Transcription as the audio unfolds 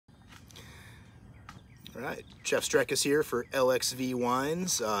right, Chef Strekas here for LXV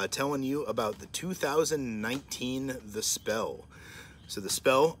Wines, telling you about the 2019 The Spell. So the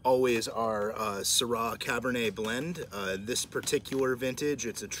Spell, always our Syrah Cabernet blend. This particular vintage,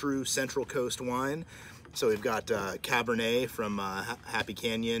 it's a true Central Coast wine. So we've got Cabernet from Happy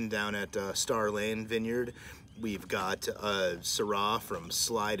Canyon down at Star Lane Vineyard. We've got Syrah from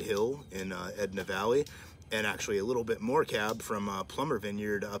Slide Hill in Edna Valley, and actually a little bit more cab from Plummer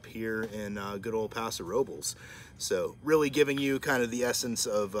Vineyard up here in good old Paso Robles. So really giving you kind of the essence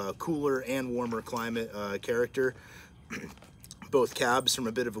of cooler and warmer climate character. Both cabs from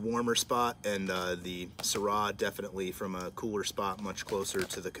a bit of a warmer spot, and the Syrah definitely from a cooler spot much closer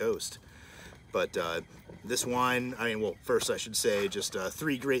to the coast. But this wine, well, first I should say just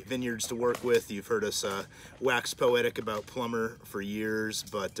 3 great vineyards to work with. You've heard us wax poetic about Plummer for years,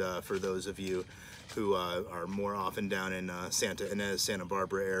 but for those of you who are more often down in Santa Ynez, Santa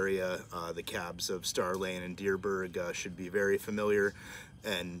Barbara area, the cabs of Star Lane and Deerberg should be very familiar.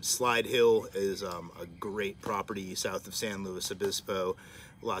 And Slide Hill is a great property south of San Luis Obispo.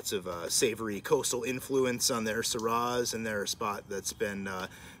 Lots of savory coastal influence on their Syrahs, and they're a spot that's been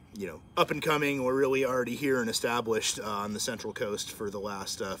up and coming, or really already here and established on the Central Coast for the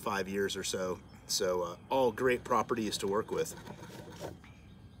last 5 years or so. So all great properties to work with.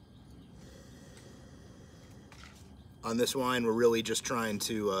 On this wine, we're really just trying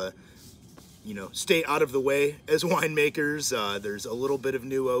to stay out of the way as winemakers. There's a little bit of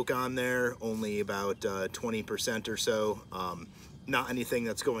new oak on there, only about 20% or so. Not anything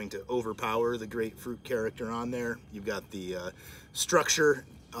that's going to overpower the grapefruit character on there. You've got the structure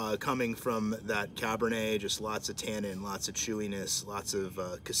coming from that Cabernet, just lots of tannin, lots of chewiness, lots of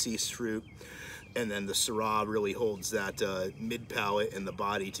cassis fruit. And then the Syrah really holds that mid-palate and the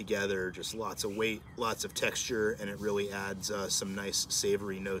body together, just lots of weight, lots of texture, and it really adds some nice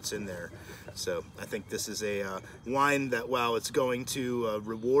savory notes in there. So I think this is a wine that, while it's going to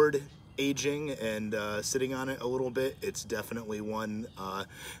reward aging and sitting on it a little bit, it's definitely one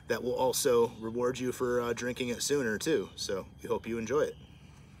that will also reward you for drinking it sooner too. So we hope you enjoy it.